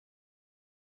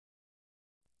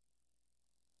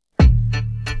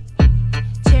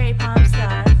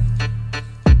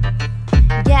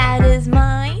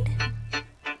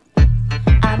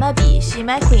she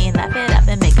my queen, laugh it up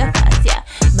and make a fuss, yeah.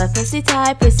 My pussy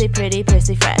tight, pussy pretty,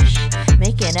 pussy fresh.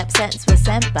 Making up sense with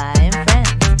senpai and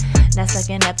friends. Now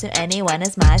sucking up to anyone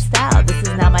is my style. This is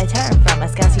now my turn. From a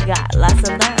scout you got lots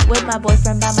to learn. With my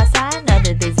boyfriend by my side,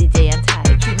 another busy day I'm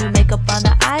tired. Keep me makeup on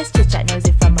the eyes, chit chat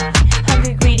nosy from my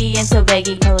hungry, greedy, and so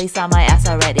beggy. Police on my ass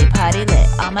already, party lit.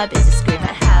 All my bitches screaming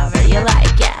however you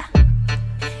like, yeah.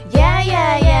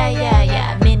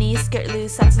 Yeah. Miniskirt,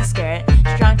 loose socks and skirt.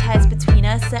 Strong ties between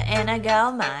us and a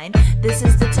GALMIND. This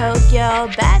is the Tokyo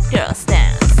bad girl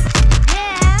stance.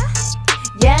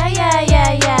 Yeah.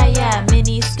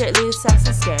 Miniskirt, loose socks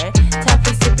and skirt. Tough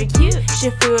and super cute.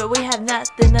 Chauffeur, we have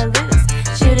nothing to lose.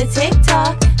 Shoot a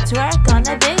TikTok, twerk on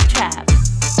the big trap.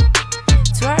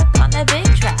 Twerk on the big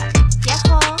trap.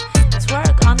 Yahoo!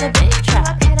 Twerk on the big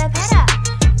trap.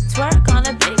 Twerk on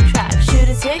the big trap. Shoot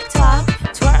a TikTok,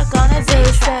 twerk on a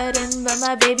big trap. But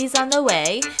my baby's on the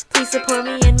way. Please support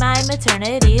me in my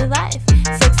maternity life.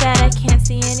 Sucks that I can't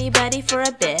see anybody for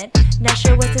a bit. Not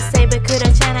sure what to say, but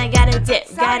kudo-chan, I gotta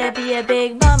dip. Gotta be a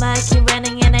big mama, keep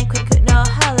running in and quick, no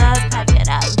holla. Pop it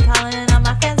out, calling in all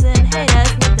my fans and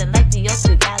haters. Nothing like the old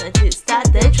school gala to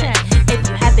start the trend. If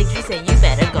you have big dreams, then you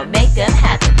better go make them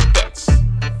happen, bitch.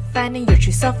 Finding your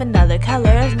true self in other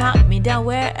colors. Knock me down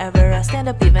wherever, I'll stand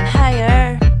up even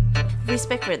higher.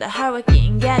 Respect for the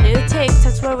hardworking Galu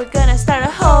TikToks where we're gonna start a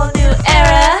whole new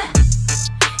era.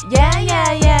 Yeah.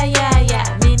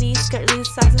 Miniskirt,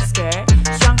 loose socks and skirt.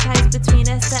 Strong ties between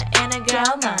us and a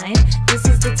GALMIND. This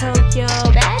is the Tokyo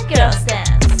bad girl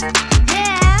stance.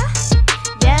 Yeah.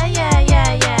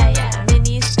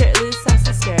 Miniskirt, loose socks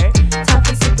and skirt. Tough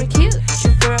and super cute.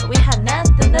 Chauffeur, we have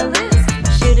nothing to lose.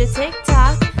 Shoot a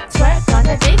TikTok, twerk on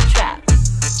a big trap.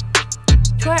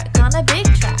 Twerk on a big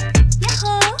trap.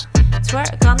 Yahoo!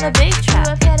 Twerk on the big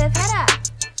trap.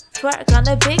 Twerk on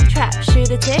the big trap.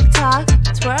 Shoot a TikTok,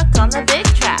 twerk on the big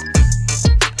trap.